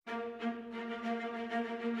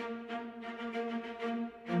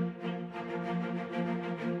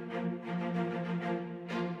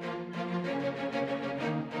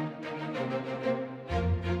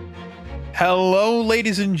Hello,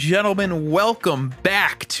 ladies and gentlemen. Welcome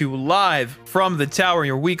back to Live from the Tower,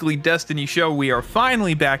 your weekly Destiny show. We are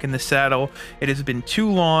finally back in the saddle. It has been too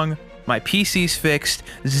long. My PC's fixed.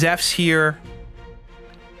 Zeph's here.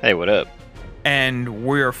 Hey, what up? And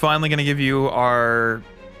we are finally going to give you our,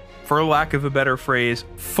 for lack of a better phrase,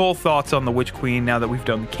 full thoughts on the Witch Queen now that we've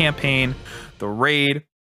done the campaign, the raid,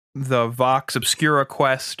 the Vox Obscura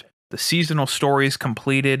quest, the seasonal stories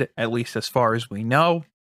completed, at least as far as we know.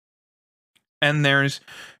 And there's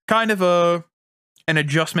kind of an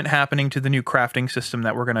adjustment happening to the new crafting system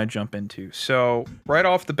that we're going to jump into. So right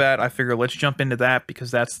off the bat, I figure let's jump into that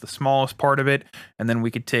because that's the smallest part of it. And then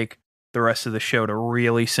we could take the rest of the show to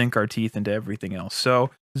really sink our teeth into everything else.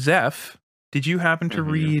 So, Zeph, did you happen to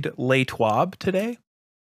read Les Twab today?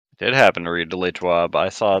 Did happen to read Les Twab. I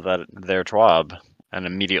saw that their Twab and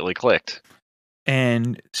immediately clicked.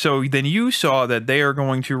 And so then you saw that they are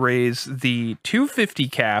going to raise the 250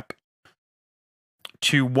 cap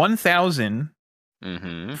to 1,000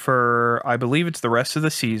 for, I believe it's the rest of the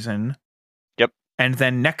season. Yep. And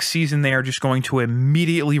then next season, they are just going to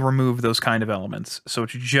immediately remove those kind of elements. So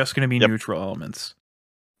it's just going to be neutral elements.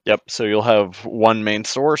 Yep. So you'll have one main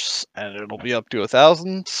source, and it'll be up to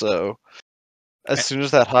 1,000. So as soon as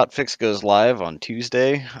that hotfix goes live on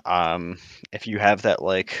Tuesday, if you have that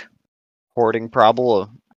like hoarding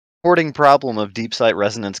problem of deep sight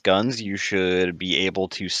resonance guns, you should be able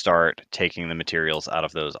to start taking the materials out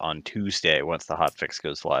of those on Tuesday once the hotfix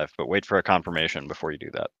goes live. But wait for a confirmation before you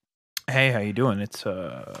do that. Hey, how you doing? It's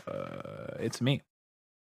me.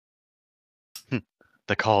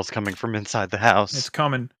 The call's coming from inside the house. It's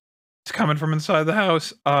coming from inside the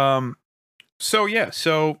house. So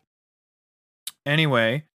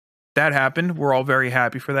anyway, that happened. We're all very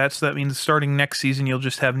happy for that. So that means starting next season, you'll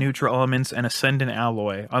just have neutral elements and Ascendant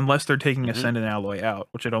Alloy, unless they're taking Ascendant Alloy out,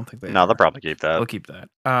 which I don't think they are. No, they'll probably keep that. They'll keep that.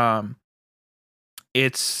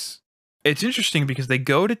 It's interesting because they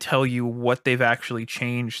go to tell you what they've actually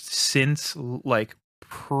changed since like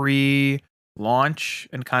pre-launch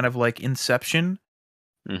and kind of like inception.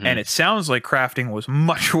 And it sounds like crafting was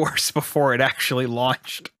much worse before it actually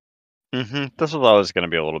launched. This was always going to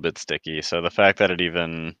be a little bit sticky. So the fact that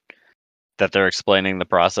that they're explaining the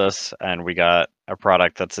process and we got a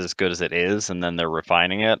product that's as good as it is and then they're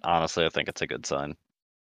refining it, honestly, I think it's a good sign.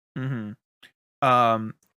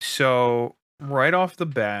 So right off the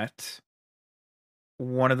bat,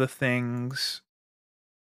 one of the things,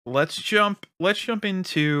 let's jump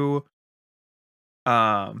into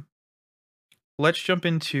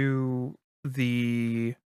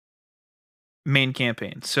the main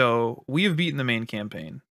campaign. So we have beaten the main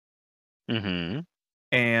campaign.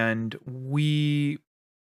 And we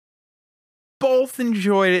both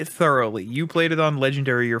enjoyed it thoroughly. You played it on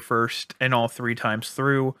Legendary your first and all 3 times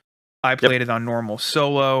through. I played it on normal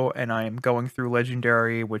solo, and I am going through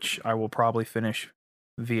Legendary, which I will probably finish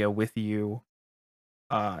via with you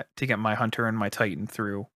to get my Hunter and my Titan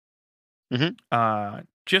through.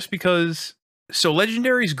 Just because... So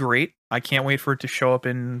Legendary is great. I can't wait for it to show up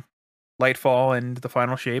in Lightfall and the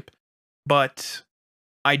final shape. But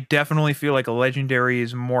I definitely feel like a Legendary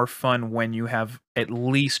is more fun when you have at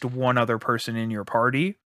least one other person in your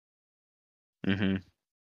party.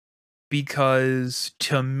 Because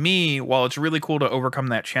to me, while it's really cool to overcome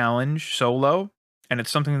that challenge solo, and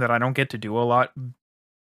it's something that I don't get to do a lot,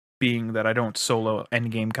 being that I don't solo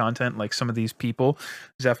endgame content like some of these people,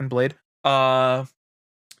 Zeph and Blade.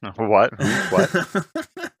 What?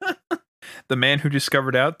 The man who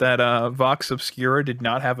discovered out that Vox Obscura did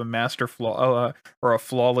not have a master flaw or a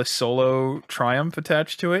flawless solo triumph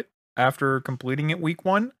attached to it after completing it week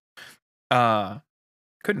 1. Couldn't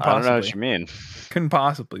possibly. I don't know what you mean. Couldn't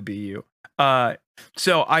possibly be you.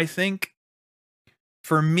 So I think,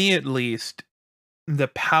 for me at least, the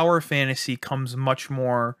power fantasy comes much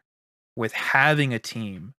more with having a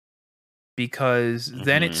team. Because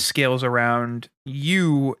then it scales around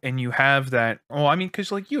you and you have that... Well, I mean,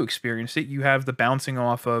 because like you experienced it. You have the bouncing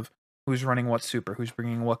off of who's running what super, who's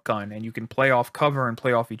bringing what gun. And you can play off cover and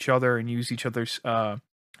play off each other and use each other's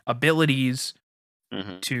abilities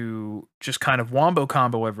to just kind of wombo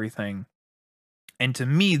combo everything. And to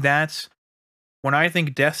me, that's... When I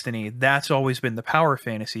think Destiny, that's always been the power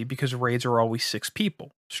fantasy because raids are always 6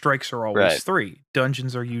 people. Strikes are always 3.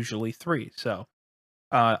 Dungeons are usually 3. So...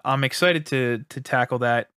 I'm excited to tackle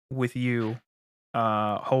that with you.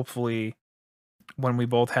 Hopefully, when we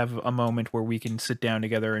both have a moment where we can sit down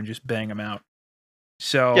together and just bang them out.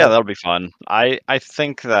 So yeah, that'll be fun. I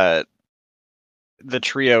think that the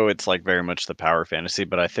trio, it's like very much the power fantasy,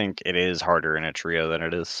 but I think it is harder in a trio than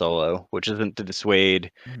it is solo, which isn't to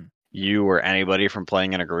dissuade you or anybody from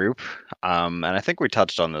playing in a group. And I think we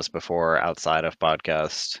touched on this before outside of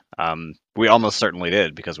podcast. We almost certainly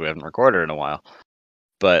did because we haven't recorded in a while.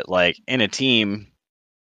 But like in a team,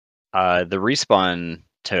 the respawn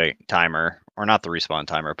timer, or not the respawn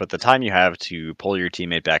timer, but the time you have to pull your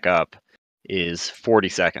teammate back up is 40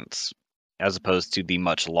 seconds, as opposed to the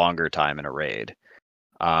much longer time in a raid.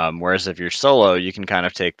 Whereas if you're solo, you can kind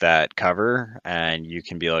of take that cover and you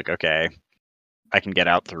can be like, okay, I can get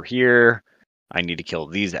out through here. I need to kill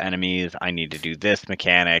these enemies. I need to do this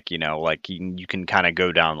mechanic. Like you can kind of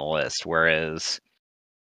go down the list. Whereas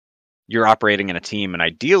you're operating in a team and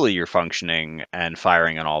ideally you're functioning and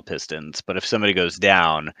firing on all pistons. But if somebody goes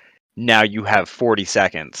down, now you have 40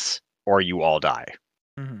 seconds or you all die.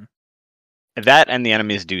 Mm-hmm. That and the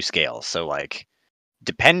enemies do scale. So, like,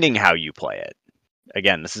 depending how you play it,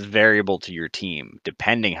 again, this is variable to your team.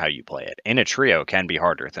 Depending how you play it, in a trio can be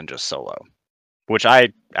harder than just solo, which I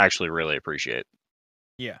actually really appreciate.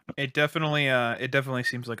 Yeah, it definitely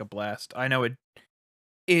seems like a blast. I know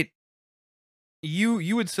it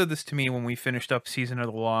you had said this to me when we finished up Season of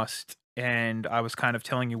the Lost, and I was kind of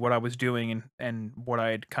telling you what I was doing and what I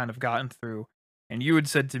had kind of gotten through, and you had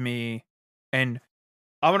said to me, and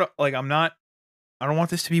I'm gonna like I don't want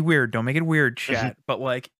this to be weird. Don't make it weird, chat. But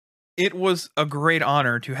like, it was a great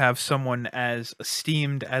honor to have someone as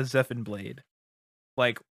esteemed as Zephinblade.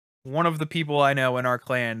 Like, one of the people I know in our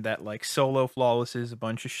clan that like solo flawlesses a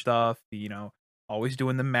bunch of stuff. Always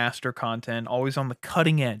doing the master content, always on the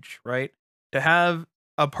cutting edge, right? To have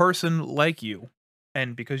a person like you,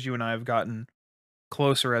 and because you and I have gotten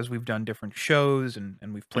closer as we've done different shows and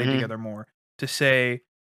we've played together more, to say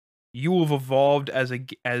you have evolved as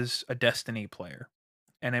a Destiny player.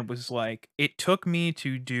 And it was like, it took me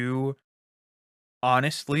to do,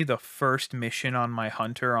 honestly, the first mission on my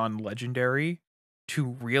hunter on Legendary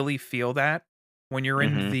to really feel that. When you're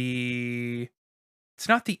in it's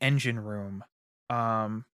not the engine room,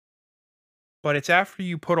 um, but it's after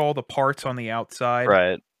you put all the parts on the outside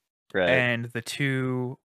Right. and the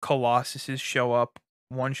two Colossuses show up.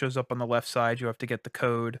 One shows up on the left side, you have to get the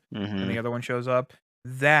code, and the other one shows up.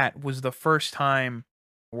 That was the first time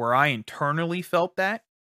where I internally felt that,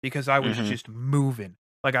 because I was just moving.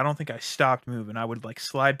 Like, I don't think I stopped moving. I would like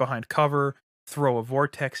slide behind cover, throw a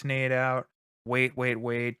vortex nade out, wait,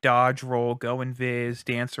 dodge roll, go invis,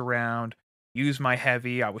 dance around, use my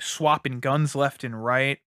heavy. I was swapping guns left and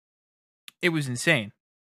right. It was insane.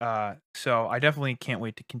 So I definitely can't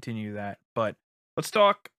wait to continue that. But let's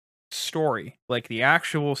talk story, like the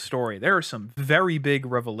actual story. There are some very big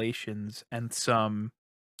revelations and some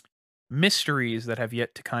mysteries that have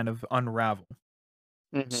yet to kind of unravel.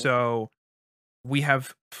 So we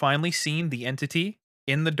have finally seen the entity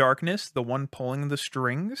in the darkness, the one pulling the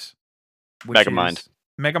strings, which Megamind. is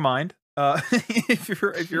Megamind.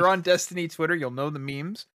 If you're on Destiny Twitter, you'll know the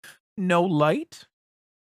memes. No light.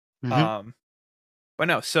 But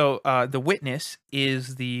no, so the Witness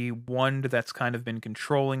is the one that's kind of been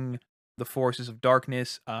controlling the forces of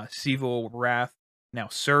darkness. Sivo Wrath now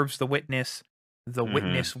serves the Witness. The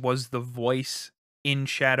Witness was the voice in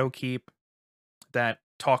Shadowkeep that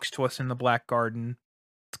talks to us in the Black Garden.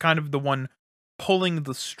 It's kind of the one pulling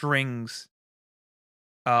the strings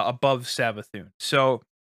above Savathûn. So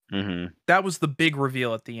that was the big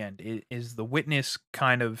reveal at the end. Is the Witness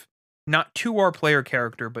kind of not to our player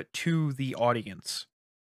character, but to the audience,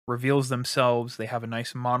 reveals themselves. They have a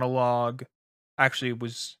nice monologue. Actually, it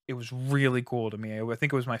was really cool to me. I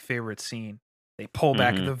think it was my favorite scene. They pull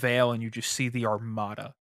back the veil and you just see the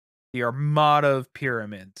armada of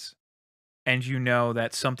pyramids, and you know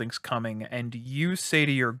that something's coming. And you say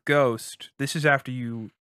to your ghost, this is after you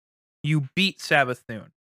beat Savathûn,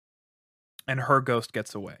 and her ghost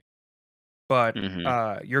gets away. But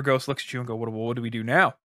your ghost looks at you and go, what do we do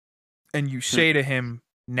now? And you say to him,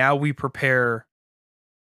 now we prepare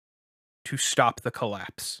to stop the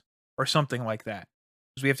collapse, or something like that,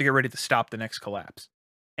 because we have to get ready to stop the next collapse.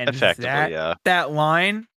 And Effectively, yeah. that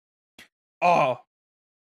line,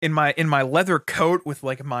 in my leather coat with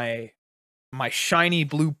like my shiny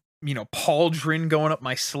blue, pauldron going up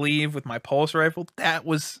my sleeve with my pulse rifle,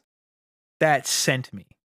 that sent me.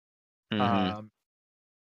 There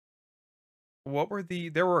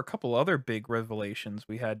were a couple other big revelations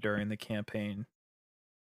we had during the campaign.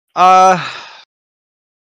 I'm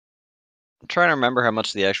trying to remember how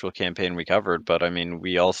much the actual campaign we covered, but I mean,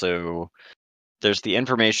 there's the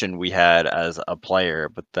information we had as a player,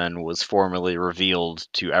 but then was formally revealed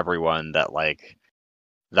to everyone that like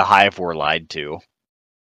the Hive were lied to,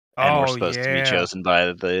 and were supposed to be chosen by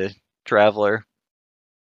the Traveler.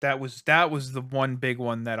 That was the one big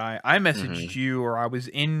one that I messaged you, or I was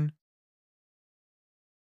in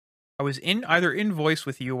either in voice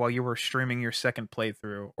with you while you were streaming your second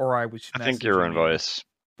playthrough, or I was I think you're in messaging you. voice.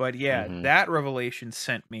 But yeah, Mhm. that revelation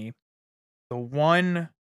sent me. The one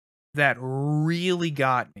that really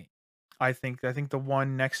got me, I think the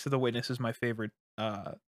one next to The Witness is my favorite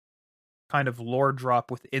kind of lore drop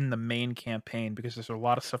within the main campaign, because there's a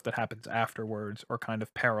lot of stuff that happens afterwards or kind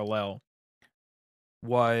of parallel.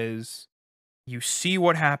 Was you see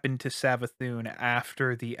what happened to Savathun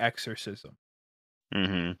after the exorcism,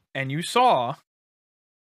 Mhm. and you saw,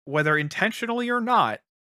 whether intentionally or not,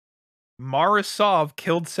 Mara Sov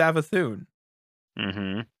killed Savathun.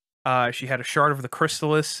 Mhm. She had a shard of the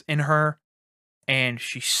Crystallis in her, and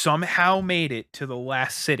she somehow made it to the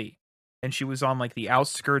last city. And she was on like the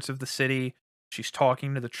outskirts of the city. She's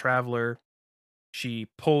talking to the traveler. She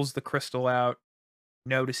pulls the crystal out,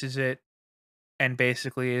 notices it, and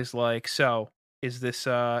basically is like, "So, is this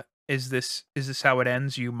how it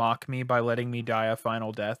ends? You mock me by letting me die a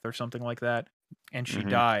final death or something like that?" And she Mhm.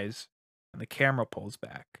 dies, and the camera pulls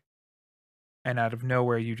back. And out of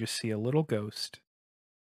nowhere you just see a little ghost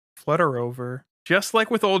flutter over, just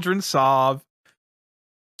like with Uldren Sov,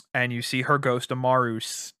 and you see her ghost Amaru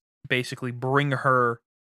basically bring her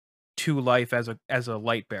to life as a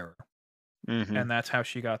light bearer, Mhm. and that's how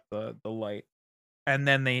she got the light. And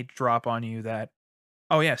then they drop on you that,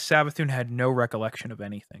 oh yeah, Savathun had no recollection of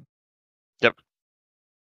anything. Yep.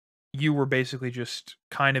 You were basically just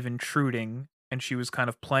kind of intruding, and she was kind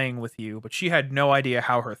of playing with you, but she had no idea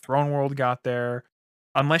how her throne world got there,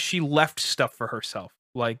 unless she left stuff for herself,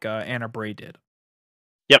 like Anna Bray did.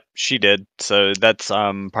 Yep, she did. So that's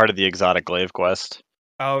part of the exotic glaive quest.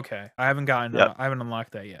 Oh, okay, Yep. I haven't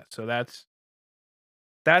unlocked that yet, so that's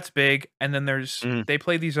big. And then Mhm. they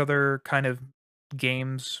play these other kind of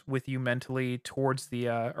games with you mentally towards the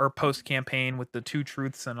or post campaign with the two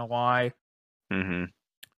truths and a lie. Mhm.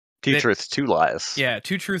 Two That truths, two lies. Yeah,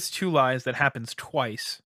 two truths, two lies that happens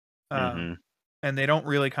twice. Mhm. And they don't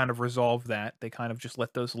really kind of resolve that. They kind of just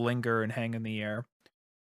let those linger and hang in the air.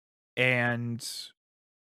 And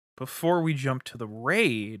before we jump to the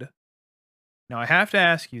raid, now I have to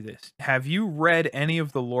ask you this. Have you read any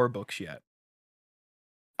of the lore books yet?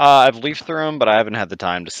 I've leafed through them, but I haven't had the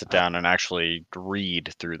time to sit down and actually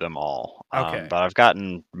read through them all. Okay. But I've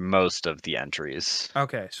gotten most of the entries.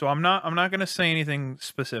 Okay. So I'm not going to say anything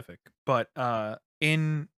specific, but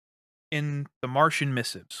in the Martian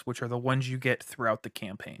missives, which are the ones you get throughout the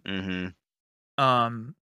campaign. Mhm.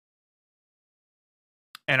 Um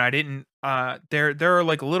and I didn't there are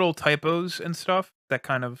like little typos and stuff that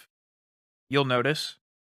kind of you'll notice.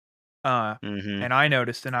 Uh Mhm. and I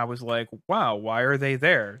noticed, and I was like, "Wow, why are they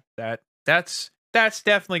there?" That's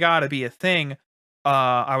definitely got to be a thing.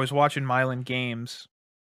 I was watching Mylan Games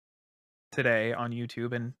today on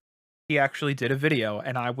YouTube, and he actually did a video,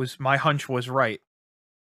 and my hunch was right.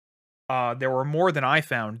 There were more than I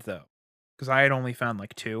found though, because I had only found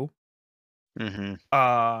like two. Mhm.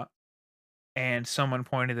 Uh and someone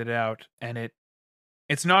pointed it out, and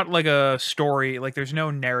it's not like a story, like there's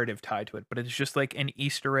no narrative tied to it, but it's just like an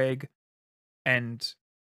Easter egg, and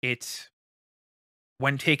it's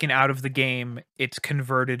when taken out of the game, it's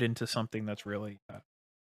converted into something that's really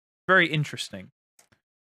very interesting.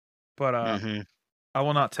 But Mhm. I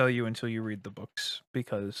will not tell you until you read the books,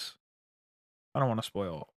 because I don't want to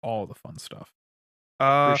spoil all the fun stuff.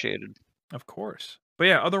 Uh Appreciated. of course. But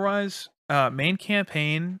yeah, otherwise, main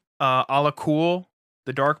campaign, a la cool,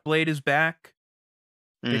 the Dark Blade is back.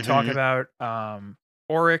 They talk Mhm. about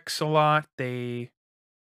Oryx a lot.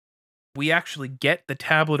 We actually get the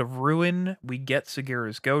Tablet of Ruin. We get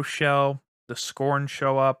Sagira's Ghost Shell. The Scorn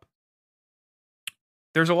show up.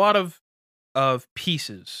 There's a lot of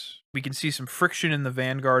pieces. We can see some friction in the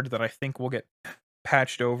Vanguard that I think will get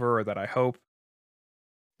patched over, or that I hope.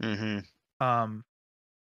 Mhm. Um,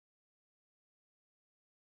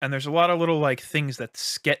 and there's a lot of little like things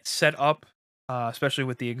that get set up, especially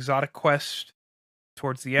with the exotic quest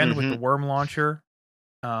towards the end with the Mhm. worm launcher.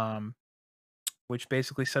 Um, which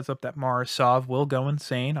basically sets up that Mara Sov will go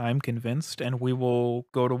insane, I'm convinced, and we will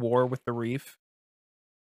go to war with the Reef.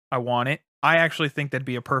 I want it. I actually think that'd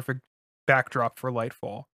be a perfect backdrop for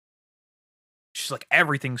Lightfall. She's like,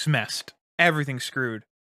 everything's messed. Everything's screwed.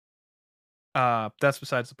 That's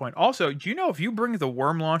besides the point. Also, do you know if you bring the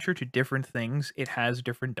worm launcher to different things, it has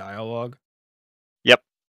different dialogue? Yep.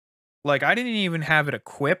 Like, I didn't even have it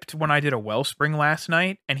equipped when I did a Wellspring last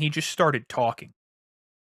night, and he just started talking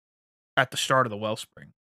at the start of the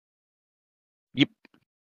Wellspring. Yep.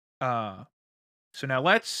 Uh, so now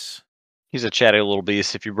let's He's a chatty little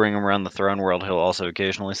beast. If you bring him around the throne world, he'll also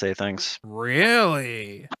occasionally say things.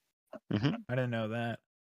 really. Mhm. I didn't know that.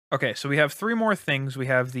 Okay, so we have three more things. We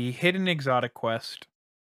have the hidden exotic quest.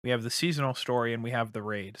 we have the seasonal story, and we have the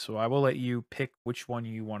raid. So I will let you pick which one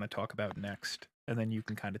you want to talk about next, and then you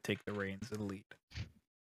can kind of take the reins and lead.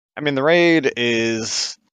 I mean, the raid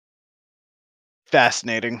is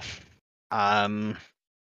fascinating.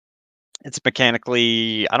 It's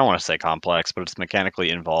mechanically, I don't want to say complex, but it's mechanically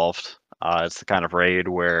involved. It's the kind of raid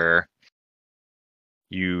where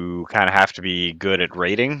you kind of have to be good at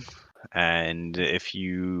raiding, and if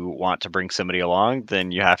you want to bring somebody along,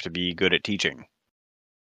 then you have to be good at teaching.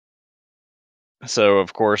 So,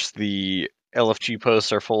 of course, the LFG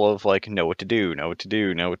posts are full of like, know what to do, know what to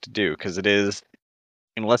do, know what to do, because it is,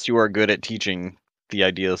 unless you are good at teaching, the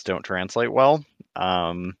ideas don't translate well.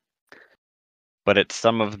 But it's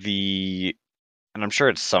some of the, and I'm sure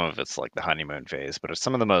it's some of it's like the honeymoon phase, but it's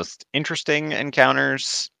some of the most interesting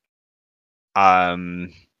encounters.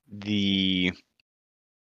 The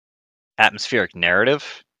atmospheric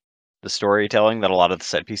narrative, the storytelling that a lot of the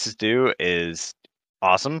set pieces do is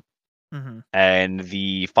awesome. Mm-hmm. And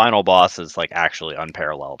the final boss is like actually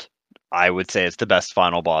unparalleled. I would say it's the best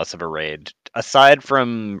final boss of a raid, aside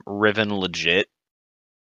from Riven legit.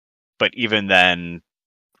 But even then,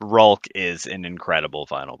 Rulk is an incredible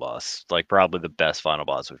final boss. Like probably the best final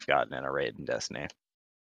boss we've gotten in a raid in Destiny.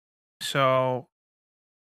 So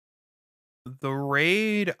the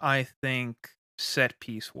raid, I think, set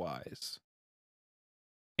piece wise,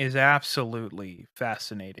 is absolutely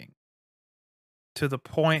fascinating. To the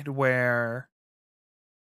point where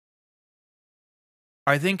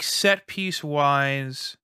I think set piece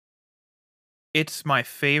wise, it's my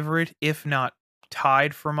favorite, if not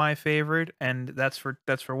tied for my favorite, and that's for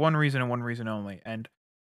one reason and one reason only, and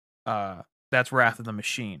that's Wrath of the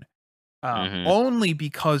Machine. Mm-hmm. Only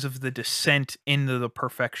because of the descent into the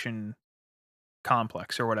perfection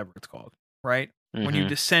complex or whatever it's called, right? When you Mm-hmm.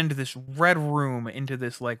 descend this red room into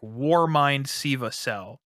this like Warmind Siva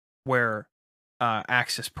cell where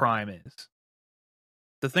Axis Prime is.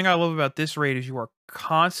 The thing I love about this raid is you are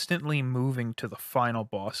constantly moving to the final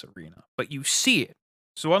boss arena, but you see it.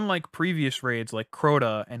 So unlike previous raids like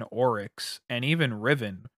Crota and Oryx and even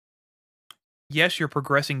Riven, yes, you're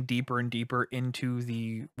progressing deeper and deeper into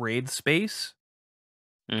the raid space,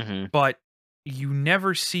 Mm-hmm. but you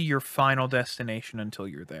never see your final destination until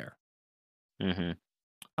you're there.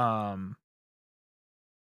 Mm-hmm.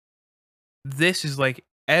 This is like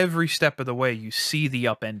every step of the way you see the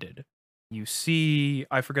upended. You see,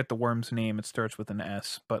 I forget the worm's name, it starts with an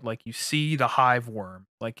S, but like you see the hive worm,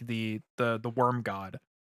 like the worm god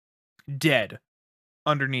dead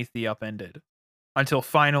underneath the upended until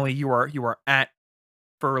finally you are at,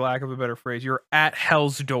 for lack of a better phrase, you're at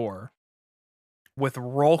hell's door with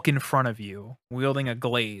Rulk in front of you wielding a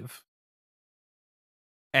glaive,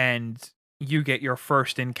 and you get your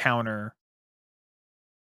first encounter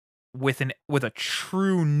with a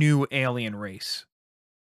true new alien race,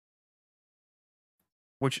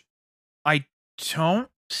 which I don't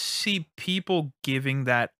see people giving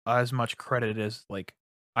that as much credit as like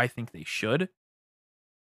I think they should.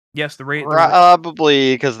 Yes,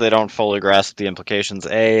 Probably because they don't fully grasp the implications,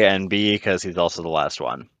 A, and B, because he's also the last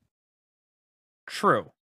one.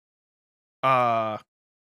 True. Uh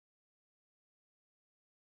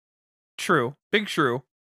True. Big true.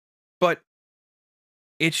 But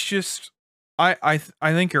it's just I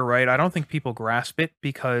think you're right. I don't think people grasp it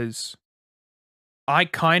because I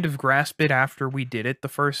kind of grasp it after we did it the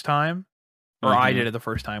first time. Or I Mm-hmm. did it the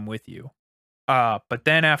first time with you. But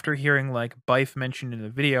then after hearing like Bife mentioned in the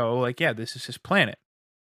video, like, yeah, this is his planet.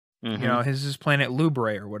 You Mm-hmm. know, his planet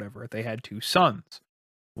Lubre or whatever. They had two suns.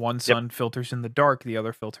 One Yep. sun filters in the dark, the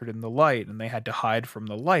other filtered in the light, and they had to hide from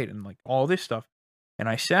the light and like all this stuff. And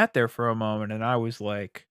I sat there for a moment and I was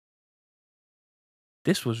like,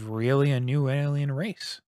 this was really a new alien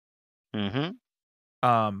race. Mm-hmm.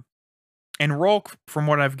 And Rolk, from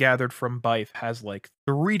what I've gathered from Bife, has like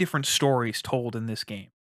 3 different stories told in this game.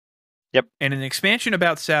 Yep. And an expansion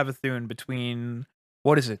about Savathûn between,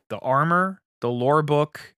 what is it, the armor, the lore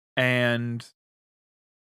book, and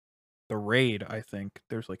the raid, I think.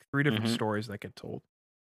 There's like 3 different Mm-hmm. stories that get told.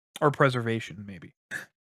 Or preservation, maybe.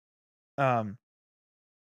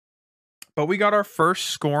 But we got our first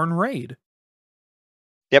Scorn raid.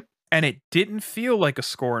 Yep. And it didn't feel like a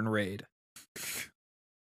Scorn raid.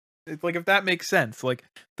 It's like, if that makes sense. Like,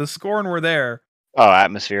 the Scorn were there. Oh,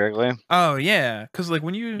 atmospherically. Oh, yeah. Because, like,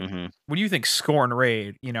 when Mm-hmm. you think Scorn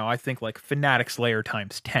raid, you know, I think, like, Fanatic's Lair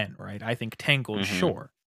times 10, right? I think Tangled Mm-hmm.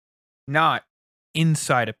 Shore. Not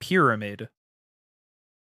inside a pyramid.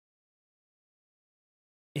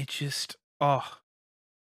 It just, oh.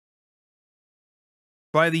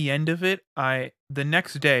 By the end of it, the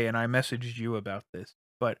next day, and I messaged you about this,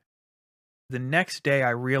 but the next day I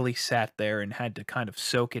really sat there and had to kind of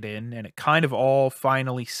soak it in, and it kind of all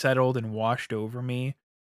finally settled and washed over me.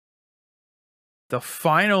 The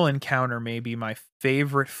final encounter may be my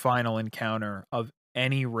favorite final encounter of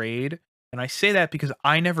any raid, and I say that because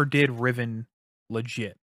I never did Riven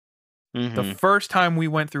legit. The Mm-hmm. first time we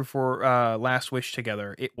went through for Last Wish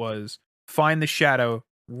together, it was find the shadow,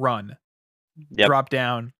 run, Yep. drop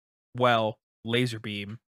down, well, laser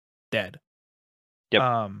beam, dead.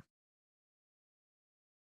 Yep.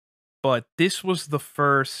 But this was the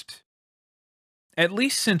first, at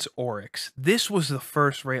least since Oryx, this was the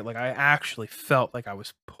first raid like I actually felt like I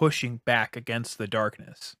was pushing back against the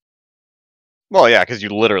darkness. Well, yeah, because you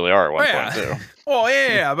literally are at one Yeah. point too. Oh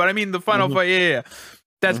yeah, but I mean the final Mhm. fight, yeah.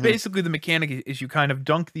 That's Mhm. basically the mechanic is you kind of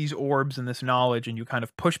dunk these orbs and this knowledge and you kind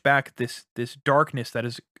of push back this darkness that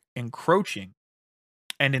is encroaching.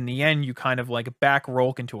 And in the end, you kind of like back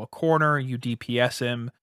Rolk into a corner, you DPS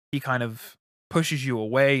him, he kind of pushes you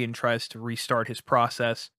away and tries to restart his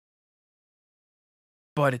process.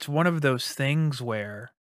 But it's one of those things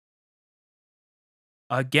where,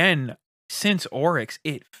 again, since Oryx,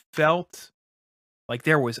 it felt like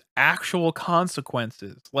there was actual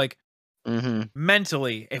consequences. Like, Mm-hmm.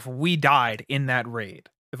 mentally, if we died in that raid,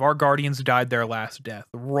 if our guardians died their last death,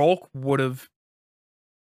 Rolk would have,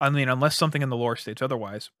 I mean, unless something in the lore states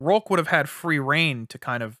otherwise, Rolk would have had free reign to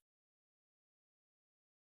kind of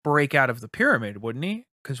break out of the pyramid, wouldn't he?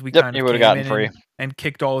 Because we Yep, kind he of would have came gotten in free. and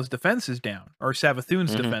kicked all his defenses down, or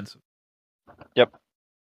Savathun's Mhm. defense. Yep.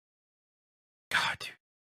 God, dude.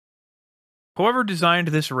 Whoever designed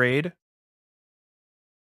this raid,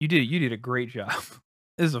 you did a great job.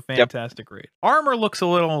 This is a fantastic raid. Armor looks a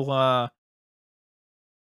little I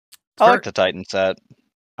like the Titan set.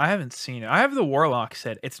 I haven't seen it. I have the Warlock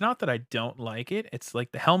set. It's not that I don't like it. It's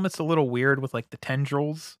like the helmet's a little weird with like the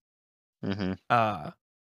tendrils. Mm-hmm.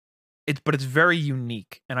 But it's very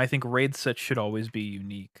unique, and I think raid sets should always be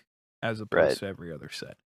unique as opposed Right. to every other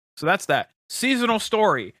set. So that's that. Seasonal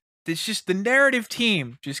story. It's just the narrative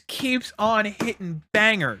team just keeps on hitting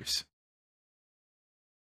bangers.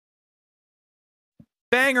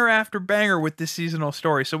 Banger after banger with this seasonal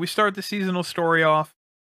story. So we start the seasonal story off.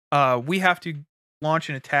 We have to launch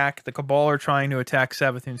an attack. The Cabal are trying to attack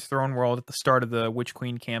Savathun's throne world at the start of the Witch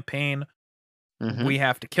Queen campaign. Mm-hmm. We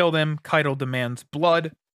have to kill them. Keitel demands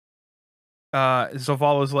blood.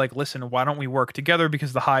 Zavala's like, listen, why don't we work together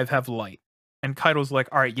because the Hive have light? And Keitel's like,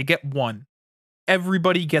 all right, you get one.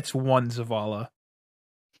 Everybody gets one, Zavala.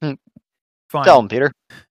 Fine. Tell him, Peter.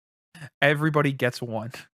 Everybody gets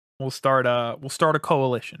one. We'll start a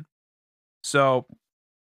coalition. So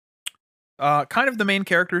kind of the main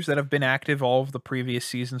characters that have been active all of the previous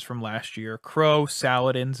seasons from last year: Crow,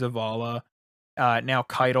 Saladin, Zavala, now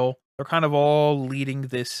Keitel. They're kind of all leading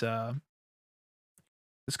this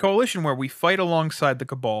this coalition where we fight alongside the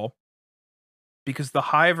Cabal because the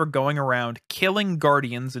Hive are going around killing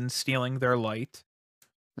Guardians and stealing their light.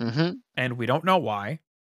 Mm-hmm. And we don't know why.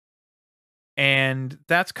 And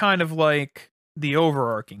that's kind of like the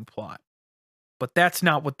overarching plot. But that's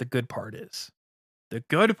not what the good part is. The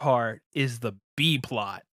good part is the B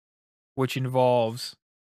plot, which involves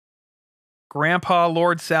Grandpa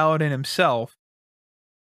Lord Saladin himself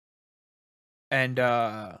and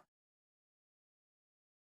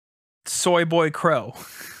Soy Boy Crow.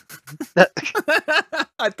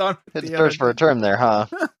 I thought Hit the search for a term there, huh?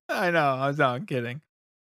 I know, I was not kidding.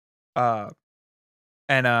 And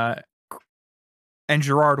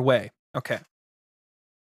Gerard Way. Okay.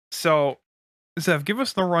 So, Zev, give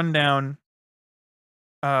us the rundown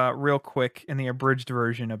real quick in the abridged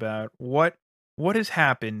version about what has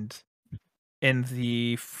happened in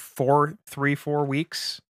the 4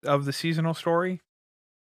 weeks of the seasonal story.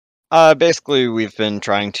 Basically, we've been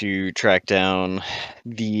trying to track down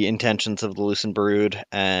the intentions of the Lucent Brood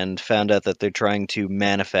and found out that they're trying to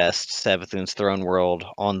manifest Savathun's throne world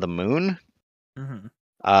on the moon. Mm-hmm.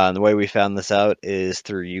 The way we found this out is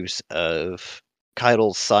through use of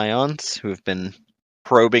Keitel's scions, who have been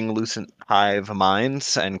probing Lucent Hive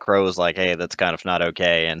minds, and Crow's like, hey, that's kind of not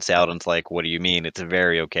okay, and Saladin's like, what do you mean? It's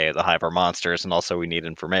very okay. The Hive are monsters, and also we need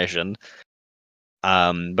information.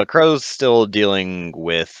 But Crow's still dealing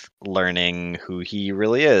with learning who he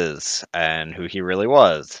really is and who he really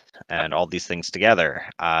was, and all these things together.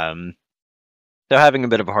 So having a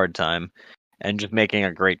bit of a hard time, and just making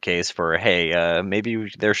a great case for, hey,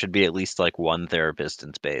 maybe there should be at least like one therapist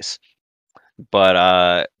in space.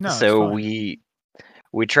 But No, it's so fine.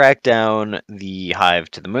 we track down the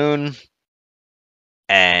Hive to the moon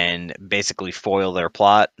and basically foil their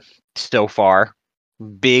plot. So far,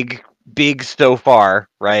 big so far,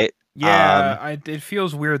 right? Yeah, it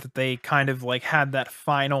feels weird that they kind of like had that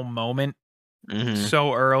final moment Hmm.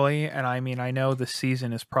 so early, and I mean, I know the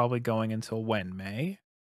season is probably going until when, May?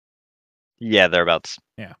 Yeah, thereabouts.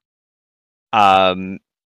 Yeah. Um,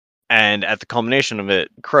 and at the culmination of it,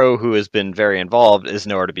 Crow, who has been very involved, is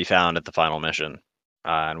nowhere to be found at the final mission.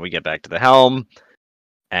 And we get back to the helm,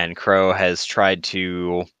 and Crow has tried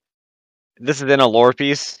to. This is in a lore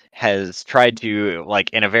piece. Has tried to, like,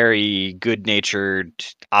 in a very good-natured,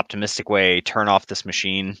 optimistic way, turn off this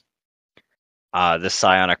machine, this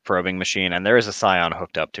psionic probing machine, and there is a psion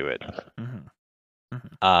hooked up to it. Mhm. Mhm.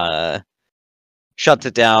 Uh, Shuts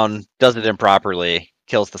it down, does it improperly,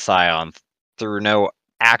 kills the scion through no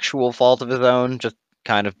actual fault of his own, just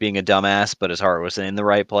kind of being a dumbass, but his heart was in the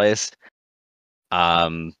right place.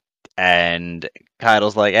 Um, and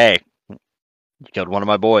Kaido's like, "Hey, you killed one of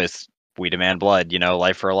my boys. We demand blood.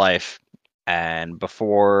 Life for life." And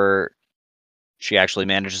before she actually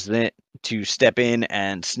manages to step in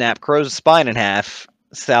and snap Crow's spine in half,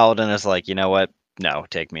 Saladin is like, "You know what? No,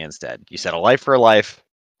 take me instead. You said a life for a life.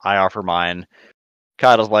 I offer mine."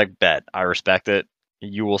 Kaido's like, "Bet, I respect it.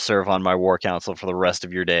 You will serve on my war council for the rest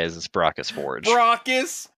of your days as Brachus Forge."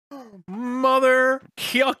 Brockus, mother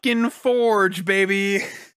yuckin' forge, baby.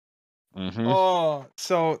 Hmm. Oh,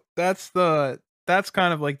 so that's kind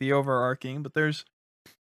of like the overarching, but there's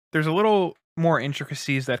a little more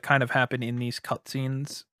intricacies that kind of happen in these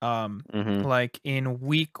cutscenes. Hmm. Like in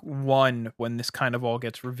week 1, when this kind of all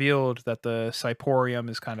gets revealed that the Cyporium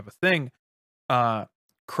is kind of a thing, uh,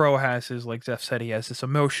 Crow has his, like Zeph said, he has this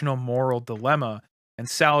emotional moral dilemma, and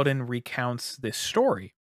Saladin recounts this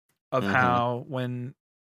story of Hmm. how when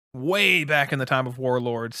way back in the time of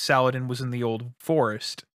Warlords, Saladin was in the old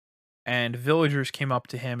forest, and villagers came up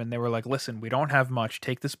to him and they were like, "Listen, we don't have much.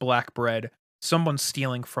 Take this black bread. Someone's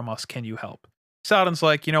stealing from us. Can you help?" Saladin's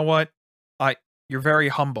like, "You know what? I You're very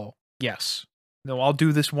humble. Yes. No, I'll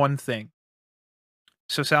do this one thing."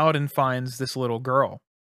 So Saladin finds this little girl,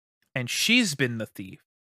 and she's been the thief.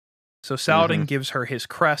 So Hmm. Saladin gives her his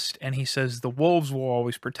crest, and he says, "The wolves will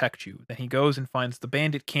always protect you." Then he goes and finds the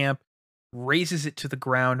bandit camp, razes it to the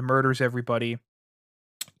ground, murders everybody.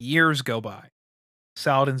 Years go by.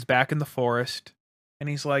 Saladin's back in the forest, and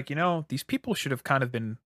he's like, these people should have kind of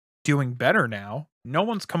been doing better now. No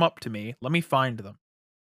one's come up to me. Let me find them.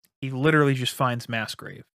 He literally just finds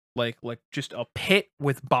Massgrave, like just a pit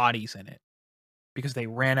with bodies in it because they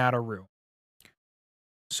ran out of room.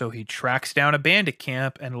 So he tracks down a bandit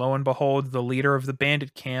camp, and lo and behold, the leader of the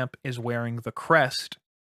bandit camp is wearing the crest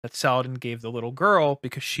that Saladin gave the little girl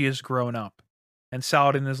because she has grown up. And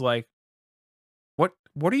Saladin is like,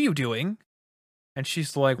 What are you doing?" And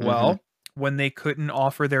she's like, Hmm. "Well, when they couldn't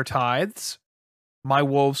offer their tithes, my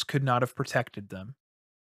wolves could not have protected them.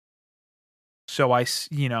 So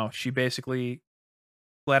she basically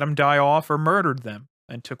let them die off or murdered them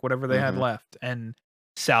and took whatever they had Hmm. left." And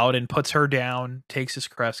Saladin puts her down, takes his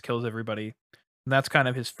crest, kills everybody. And that's kind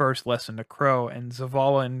of his first lesson to Crow. And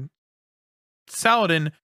Zavala and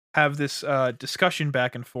Saladin have this discussion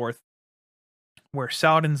back and forth where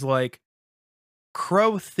Saladin's like,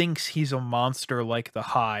 Crow thinks he's a monster like the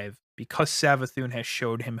Hive because Savathun has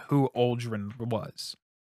showed him who Uldren was.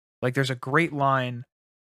 Like, there's a great line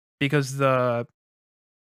because the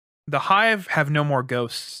Hive have no more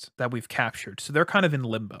ghosts that we've captured, so they're kind of in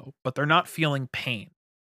limbo, but they're not feeling pain.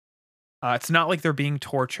 It's not like they're being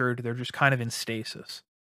tortured; they're just kind of in stasis.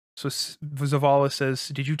 So Zavala says,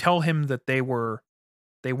 "Did you tell him that they weren't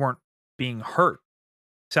being hurt?"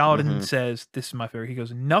 Saladin Hmm. says, "This is my favorite." He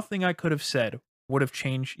goes, "Nothing I could have said would have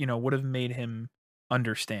changed, would have made him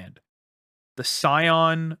understand." The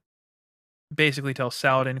Scion basically tells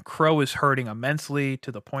Saladin Crow is hurting immensely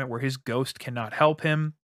to the point where his ghost cannot help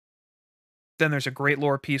him. Then there's a great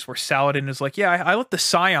lore piece where Saladin is like, "Yeah, I let the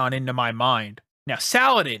Scion into my mind." Now,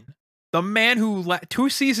 Saladin, the man who 2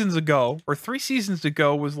 seasons ago or 3 seasons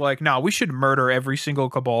ago was like, "Nah, we should murder every single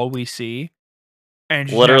Cabal we see,"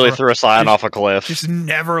 and Literally threw a scion just, off a cliff. just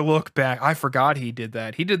never look back. I forgot he did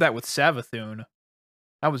that. He did that with Savathun.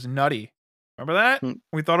 That was nutty. Remember that?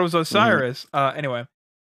 We thought it was Hmm. Osiris. Anyway,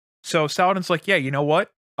 so Saladin's like, "Yeah, you know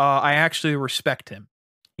what? I actually respect him."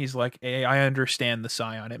 He's like, "Hey, I understand the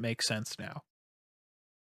Scion. It makes sense now."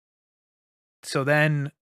 So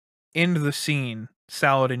then, into the scene,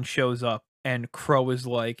 Saladin shows up, and Crow is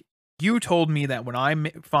like, "You told me that when I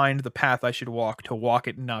find the path I should walk, to walk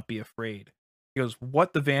it and not be afraid." He goes,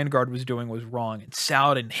 "What the Vanguard was doing was wrong." And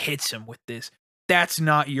Saladin hits him with this, "That's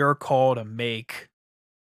not your call to make."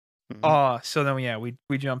 Hmm. So then, yeah, we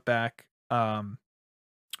jump back.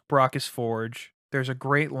 Brachus Forge. There's a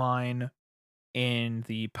great line in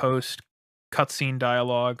the post cutscene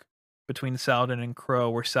dialogue between Saladin and Crow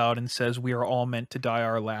where Saladin says, "We are all meant to die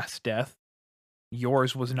our last death."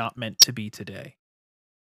 yours was not meant to be today.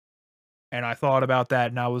 And I thought about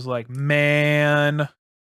that and I was like, man,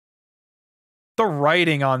 the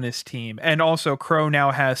writing on this team. And also Crow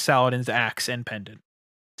now has Saladin's axe and pendant.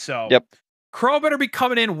 So Yep. Crow better be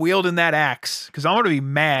coming in wielding that axe, because I'm going to be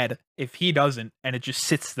mad if he doesn't and it just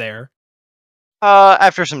sits there.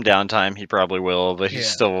 After some downtime, he probably will, but he's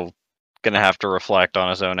Yeah. still gonna have to reflect on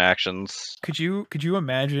his own actions. Could you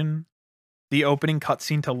imagine the opening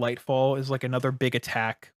cutscene to Lightfall is like another big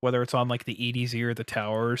attack, whether it's on like the EDZ or the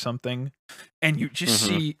tower or something, and you just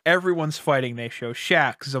see everyone's fighting. They show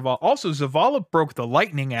Shaq, Zavala. Also, Zavala broke the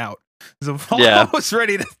lightning out. Zavala was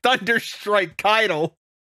ready to thunder strike Keitel.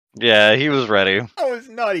 Yeah, he was ready. That was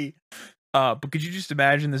nutty. But could you just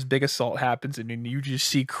imagine this big assault happens and then you just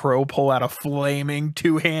see Crow pull out a flaming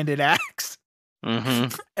two-handed axe?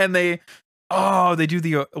 And they do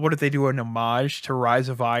the what did they do, an homage to Rise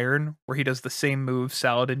of Iron, where he does the same move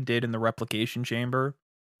Saladin did in the replication chamber.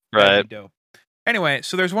 Right. That'd be dope. Anyway,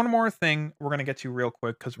 so there's one more thing we're gonna get to real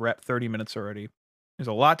quick because we're at 30 minutes already. There's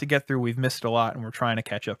a lot to get through. We've missed a lot, and we're trying to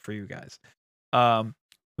catch up for you guys.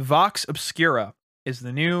 Vox Obscura is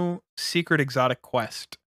the new secret exotic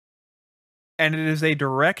quest. And it is a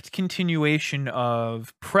direct continuation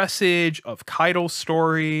of Presage, of Keitel's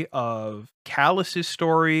story, of Calus's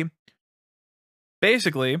story.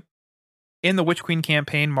 Basically, in the Witch Queen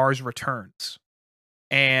campaign, Mars returns.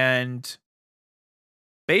 And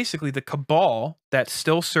basically, the Cabal that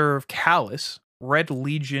still serve Calus, Red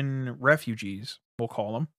Legion refugees, we'll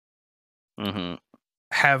call them,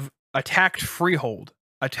 have attacked Freehold,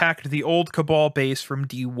 attacked the old Cabal base from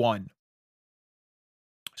D1.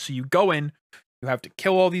 So you go in, you have to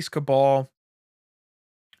kill all these Cabal,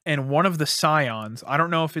 and one of the Scions, I don't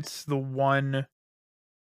know if it's the one,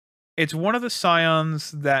 it's one of the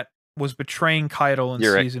Scions that was betraying Keitel in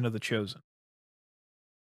Season of the Chosen.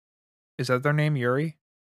 Is that their name, Yuri?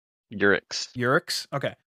 Urix?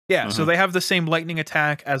 Okay. Yeah, so they have the same lightning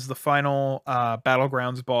attack as the final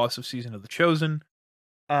Battlegrounds boss of Season of the Chosen.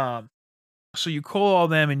 So you call all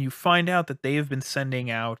them and you find out that they have been sending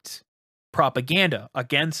out propaganda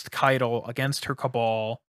against Keitel, against her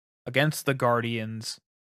Cabal, against the Guardians,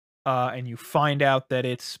 and you find out that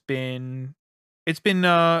it's spearheaded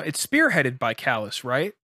by Calus,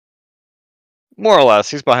 right? More or less,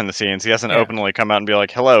 he's behind the scenes. He hasn't openly come out and be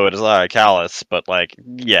like, "Hello, it is I, Calus," but like,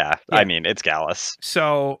 yeah, I mean, it's Calus.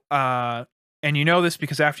 So, and you know this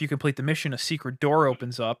because after you complete the mission, a secret door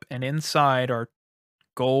opens up, and inside are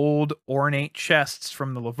gold ornate chests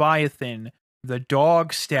from the Leviathan, the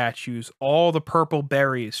dog statues, all the purple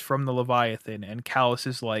berries from the Leviathan, and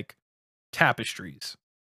Calus's like tapestries.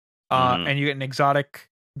 And you get an exotic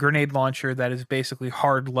grenade launcher that is basically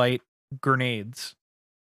hard light grenades.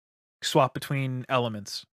 Swap between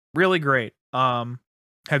elements. Really great. Have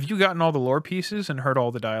you gotten all the lore pieces and heard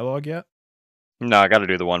all the dialogue yet? No, I got to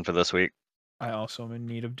do the one for this week. I also am in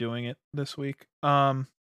need of doing it this week.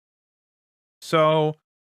 So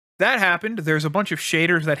that happened. There's a bunch of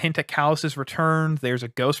shaders that hint at Calus's return. There's a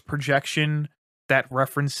ghost projection that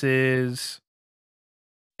references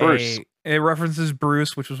Bruce. It references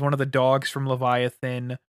Bruce, which was one of the dogs from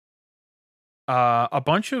Leviathan. A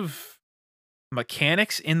bunch of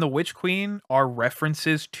mechanics in the Witch Queen are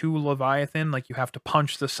references to Leviathan, like you have to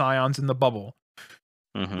punch the Scions in the bubble.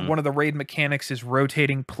 One of the raid mechanics is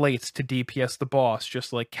rotating plates to DPS the boss,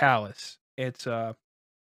 just like Calus. It's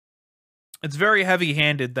very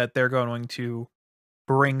heavy-handed that they're going to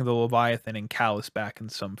bring the Leviathan and Calus back in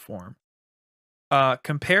some form.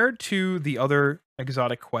 Compared to the other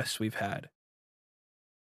exotic quests we've had,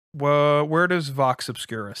 where does Vox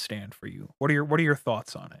Obscura stand for you? What are your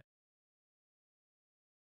thoughts on it?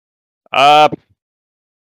 I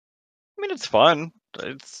mean, it's fun.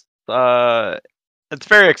 It's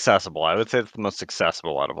very accessible. I would say it's the most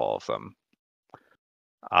accessible out of all of them.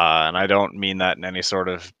 And I don't mean that in any sort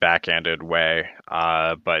of backhanded way.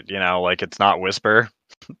 But you know, like, it's not Whisper.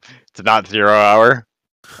 It's not 0 Hour.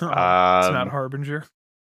 It's not Harbinger.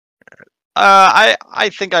 I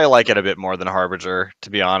think I like it a bit more than Harbinger, to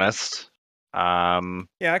be honest.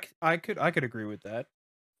 Yeah, I could agree with that.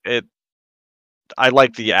 I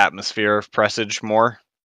like the atmosphere of Presage more.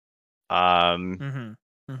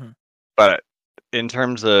 But in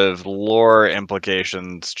terms of lore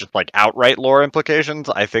implications, just like outright lore implications,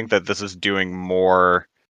 I think that this is doing more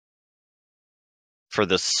for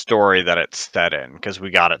the story that it's set in, because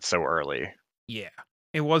we got it so early. Yeah.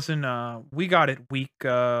 It wasn't we got it week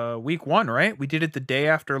 1, right? We did it the day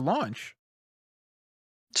after launch.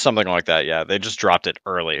 Something like that, yeah. They just dropped it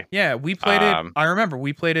early. Yeah, we played it. I remember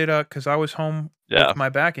we played it because I was home with my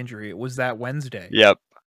back injury. It was that Wednesday. Yep.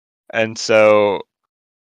 And so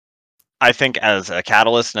I think as a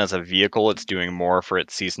catalyst and as a vehicle, it's doing more for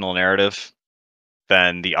its seasonal narrative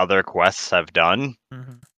than the other quests have done.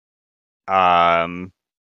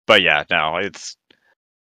 But yeah, no, it's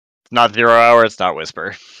not 0 Hour, it's not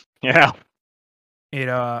Whisper. Yeah.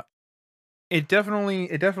 It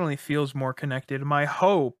definitely feels more connected. My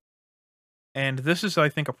hope, and this is I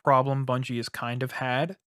think a problem Bungie has kind of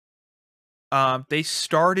had. They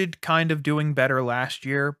started kind of doing better last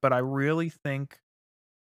year, but I really think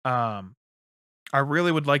I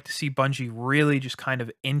really would like to see Bungie really just kind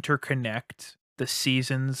of interconnect the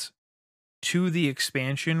seasons to the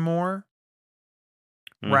expansion more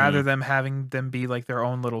rather than having them be like their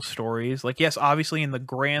own little stories. Like, yes, obviously in the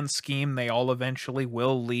grand scheme, they all eventually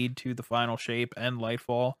will lead to the Final Shape and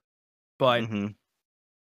Lightfall, but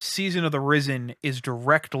Season of the Risen is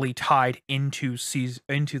directly tied into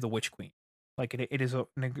the Witch Queen. Like it is a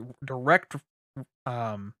direct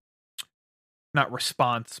not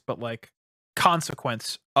response, but like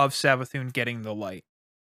consequence of Savathûn getting the light.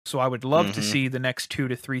 So I would love to see the next 2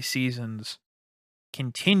 to 3 seasons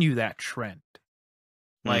continue that trend.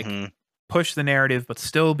 Like push the narrative, but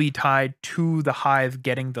still be tied to the Hive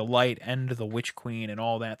getting the light and the Witch Queen and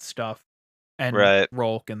all that stuff. And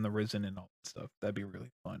Rolk and the Risen and all that stuff. That'd be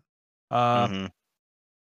really fun.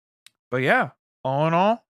 But yeah, all in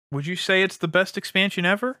all, would you say it's the best expansion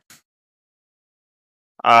ever?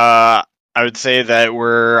 I would say that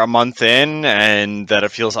we're a month in and that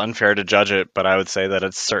it feels unfair to judge it, but I would say that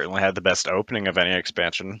it's certainly had the best opening of any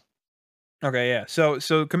expansion. Okay, yeah. So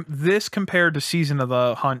this compared to Season of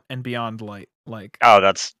the Hunt and Beyond Light, like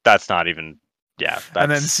that's not even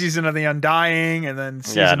and then Season of the Undying, and then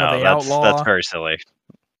Season of the Outlaw. That's very silly.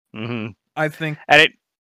 I think, and it.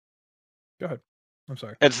 Go ahead. I'm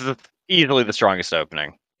sorry. It's easily the strongest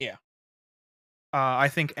opening. Yeah. I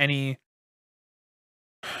think out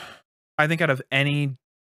of any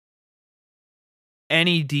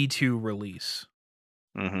D2 release,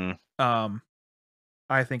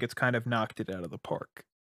 I think it's kind of knocked it out of the park.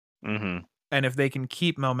 And if they can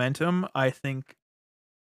keep momentum, I think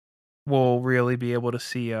we'll really be able to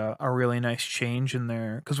see a really nice change in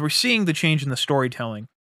there, because we're seeing the change in the storytelling.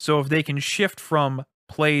 So if they can shift from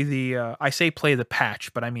play the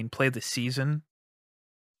patch, but I mean play the season.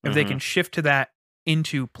 If they can shift to that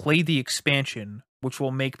into play the expansion, which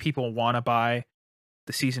will make people want to buy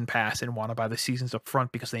the season pass and want to buy the seasons up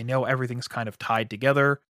front because they know everything's kind of tied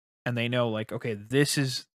together, and they know like, okay, this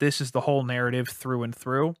is the whole narrative through and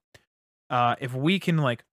through. If we can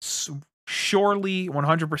like surely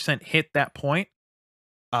 100% hit that point,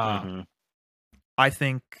 I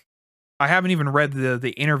think, I haven't even read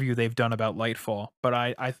the interview they've done about Lightfall, but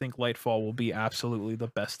I think Lightfall will be absolutely the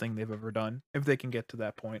best thing they've ever done if they can get to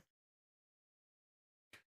that point.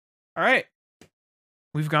 All right.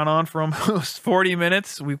 We've gone on for almost 40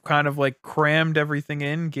 minutes. We've kind of like crammed everything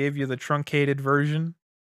in, gave you the truncated version.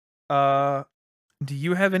 Do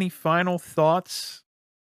you have any final thoughts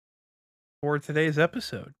for today's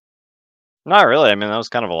episode? Not really. I mean, that was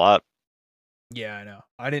kind of a lot. Yeah, I know.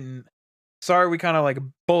 Sorry, we kind of like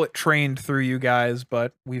bullet trained through you guys,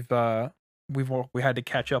 but we had to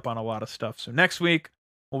catch up on a lot of stuff. So next week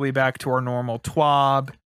we'll be back to our normal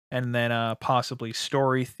TWAB, and then possibly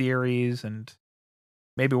story theories, and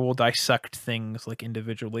maybe we'll dissect things like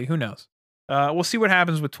individually. Who knows? We'll see what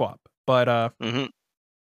happens with TWAB. But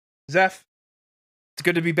Zeph, it's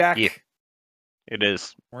good to be back. Yeah, it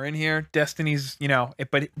is. We're in here. Destiny's,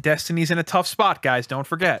 but Destiny's in a tough spot, guys. Don't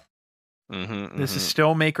forget. This is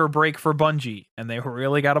still make or break for Bungie, and they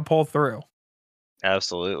really got to pull through.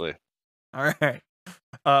 Absolutely. All right.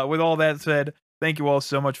 With all that said, thank you all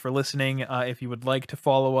so much for listening. If you would like to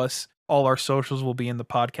follow us, all our socials will be in the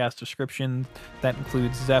podcast description. That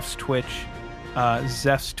includes Zeph's Twitch,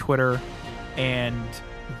 Zeph's Twitter, and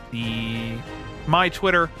my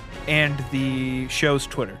Twitter, and the show's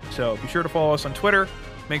Twitter. So be sure to follow us on Twitter.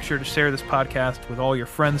 Make sure to share this podcast with all your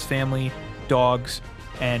friends, family, dogs,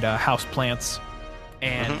 and houseplants.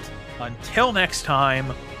 And until next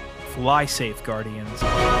time, fly safe, Guardians.